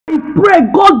pray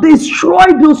God destroy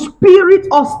the spirit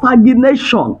of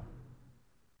stagnation,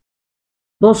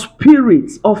 the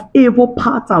spirit of evil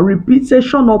pattern,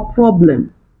 repetition of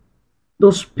problem,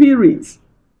 the spirit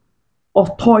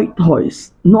of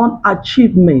toys,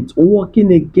 non-achievement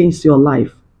working against your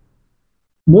life.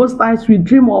 Most times we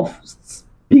dream of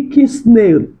picking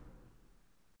snail.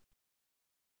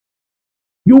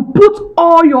 You put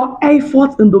all your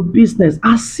effort in the business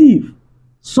as if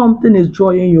something is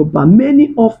drawing you back.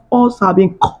 Many of us have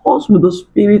been caused with the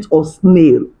spirit of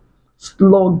snail,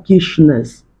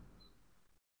 sluggishness.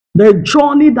 The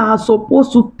journey that is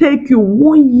supposed to take you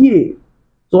 1 year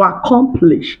to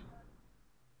accomplish,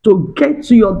 to get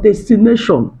to your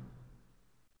destination,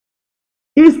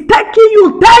 is taking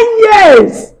you 10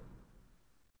 years.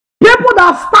 People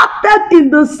that started in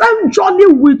the same journey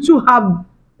with you have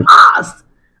passed,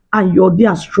 and you're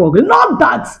there struggling. Not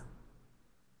that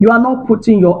you are not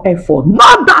putting your effort,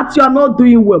 not that you are not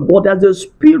doing well, but there's a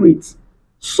spirit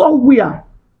somewhere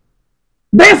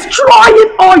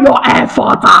destroying all your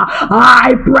effort.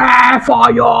 I pray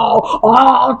for you.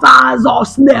 Altars of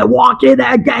snail walking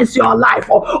against your life.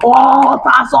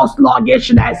 Altars of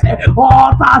sluggishness.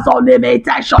 Altars of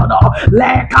limitation.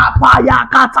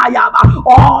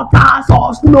 Altars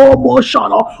of slow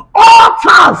motion.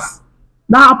 Altars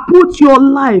that put your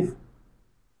life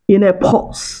in a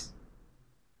pause.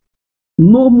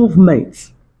 No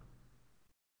movement.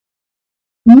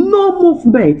 No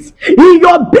movement in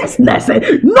your business,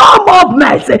 no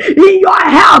movement in your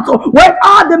health with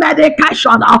all the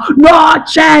medication, no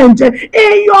change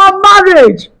in your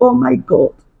marriage. Oh my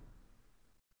God.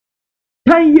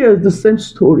 10 years, the same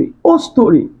story, old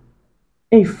story.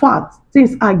 In fact,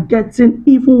 things are getting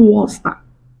even worse now.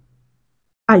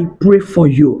 I pray for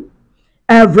you.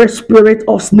 Every spirit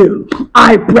of snail,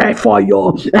 I pray for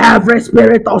you. Every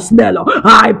spirit of snail,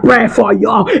 I pray for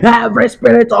you. Every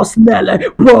spirit of snail,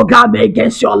 program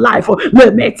against your life,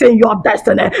 limiting your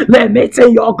destiny,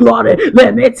 limiting your glory,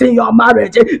 limiting your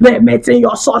marriage, limiting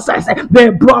your success. They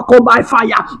broken by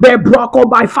fire. They broken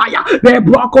by fire. They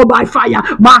broken by fire.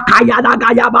 Makaya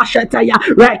nagaya basheteya.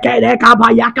 Rekedeka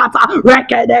bayakata.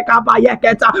 Rekedeka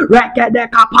bayaketa.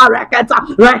 Rekedeka pareketa.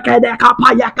 Rekedeka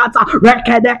payakata.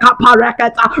 Rekedeka pareketa.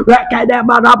 Rekede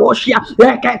maraboshia,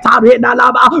 reketa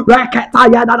rinalaba, reketa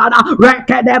yanana,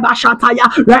 rekede bashataya,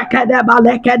 rekede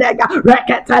balekedega,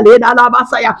 rekete linalaba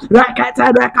saya,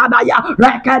 rekete rekadaya,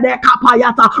 rekede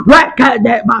kapayata,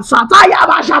 rekede basataya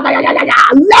bashataya.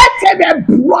 Let it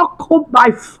be broken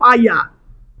by fire.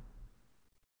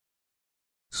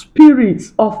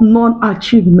 Spirits of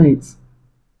non-achievement.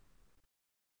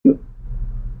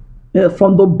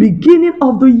 From the beginning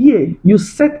of the year, you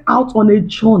set out on a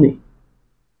journey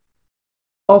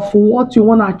of what you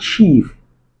want to achieve,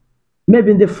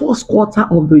 maybe in the first quarter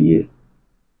of the year,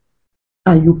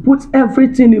 and you put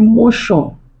everything in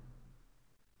motion.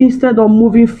 Instead of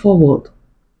moving forward,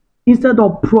 instead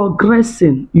of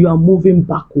progressing, you are moving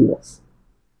backwards.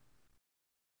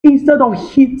 Instead of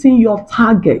hitting your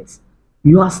target,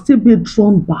 you are still being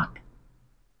drawn back.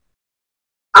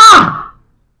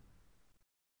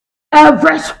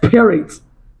 Every spirit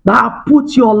that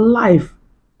put your life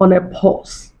on a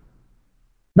pause,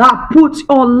 that puts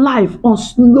your life on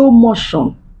slow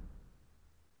motion,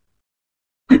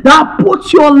 that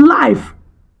puts your life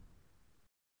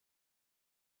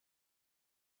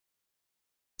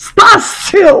stand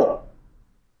still.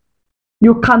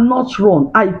 You cannot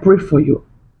run. I pray for you.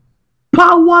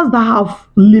 Powers that have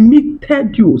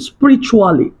limited you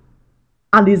spiritually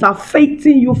and is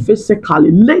affecting you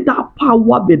physically, let that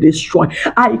power be destroyed.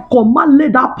 I command,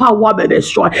 let that power be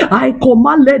destroyed. I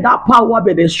command, let that power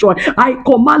be destroyed. I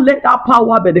command, let that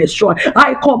power be destroyed.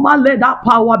 I command, let that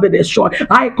power be destroyed.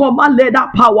 I command, let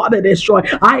that power be destroyed.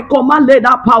 I command, let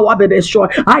that power be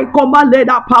destroyed. I command, let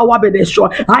that power be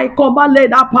destroyed. I command, let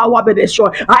that power be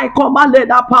destroyed. I command, let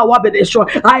that power be destroyed.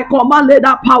 I command, let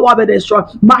that power be destroyed.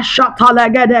 Mashata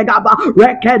legedegaba,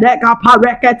 rekedeka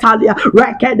pareketalia,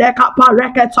 rekedeka pareketalia,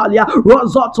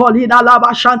 rozotolina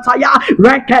laba shantaya,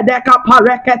 rekedeka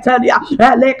pareketelia,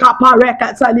 eleka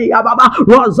pareketalia baba,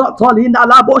 rozotolina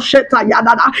labo shetaya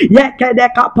nana,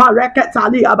 yekedeka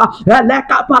pareketalia baba,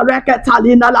 eleka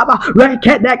pareketalina laba,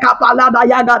 rekedeka palada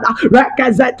yagada,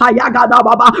 rekezeta yagada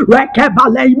baba,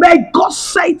 rekebale. May God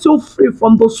set you free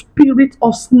from the spirit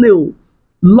of snail,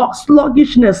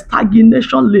 sluggishness,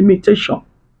 stagnation, limitation.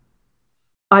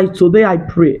 Today I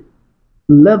pray,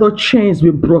 let the chains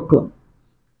be broken.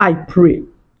 I pray,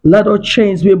 let the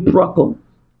chains be broken.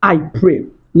 I pray,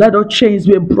 let the chains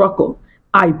be broken.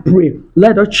 I pray,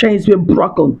 let the chains be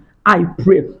broken. I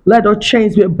pray. Let the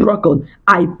chains be broken.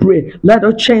 I pray. Let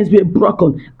the chains be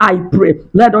broken. I pray.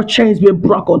 Let the chains be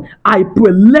broken. I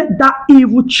pray. Let that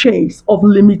evil chains of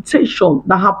limitation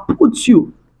that have put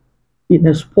you in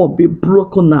a spot be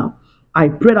broken now. I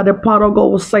pray that the power of God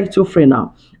will set you free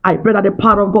now. I pray that the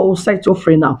power of God will set you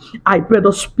free now. I pray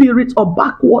the spirit of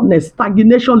backwardness,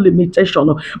 stagnation, limitation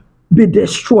be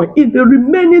destroyed in the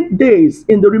remaining days,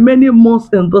 in the remaining months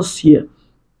in this year.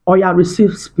 Or you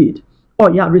receive speed.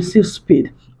 Or you receive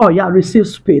speed. Or you receive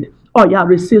speed. Or you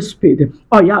receive speed.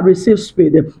 Or you receive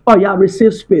speed. Or you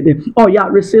receive speed. Or you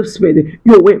receive speed.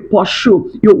 You will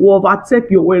pursue. You will overtake.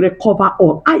 You will recover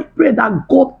all. I pray that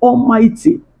God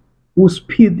Almighty will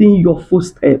speed in your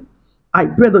footstep. I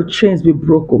pray the chains be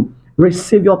broken.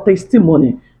 Receive your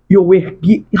testimony. You will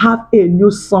have a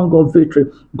new song of victory.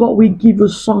 God will give you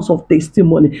songs of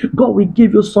testimony. God will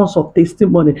give you songs of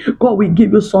testimony. God will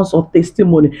give you songs of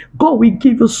testimony. God will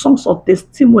give you songs of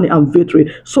testimony and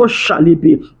victory. So shall it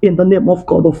be in the name of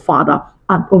God the Father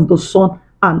and of the Son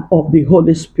and of the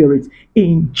Holy Spirit.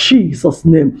 In Jesus'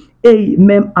 name,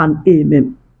 amen and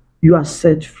amen. You are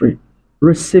set free.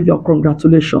 Receive your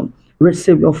congratulations.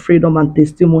 Receive your freedom and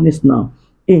testimonies now.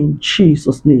 In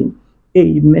Jesus' name.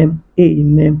 Amen,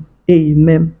 amen,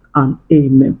 amen, and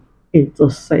amen. It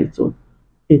is settled.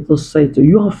 It is settled.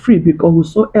 You are free because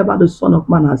whosoever the Son of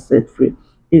Man has set free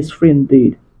is free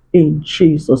indeed. In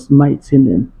Jesus' mighty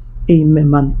name.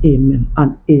 Amen and amen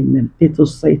and amen. It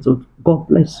is settled. God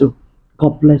bless you.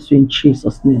 God bless you in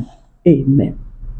Jesus' name. Amen.